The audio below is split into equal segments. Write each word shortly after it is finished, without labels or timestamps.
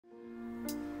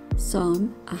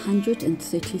Psalm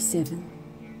 137.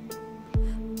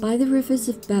 By the rivers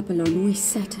of Babylon we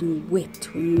sat and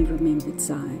wept when we remembered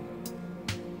Zion.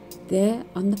 There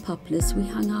on the poplars we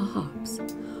hung our harps,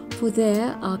 for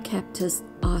there our captors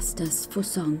asked us for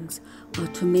songs, our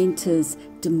tormentors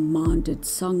demanded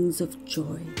songs of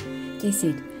joy. They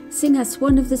said, "Sing us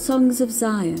one of the songs of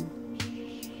Zion."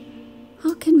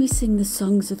 How can we sing the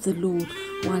songs of the Lord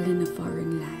while in a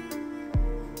foreign land?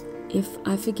 If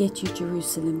I forget you,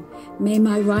 Jerusalem, may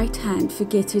my right hand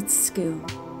forget its skill.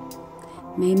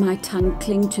 May my tongue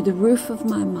cling to the roof of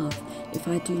my mouth if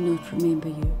I do not remember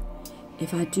you,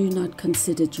 if I do not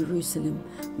consider Jerusalem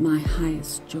my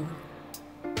highest joy.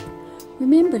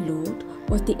 Remember, Lord,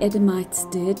 what the Edomites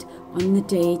did on the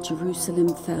day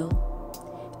Jerusalem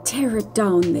fell. Tear it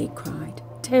down, they cried,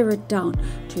 tear it down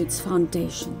to its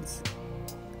foundations.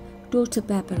 Daughter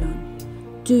Babylon,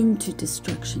 doomed to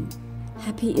destruction,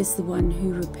 happy is the one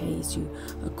who repays you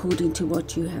according to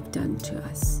what you have done to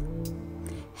us.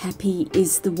 Happy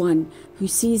is the one who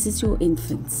seizes your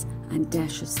infants and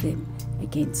dashes them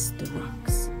against the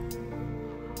rocks.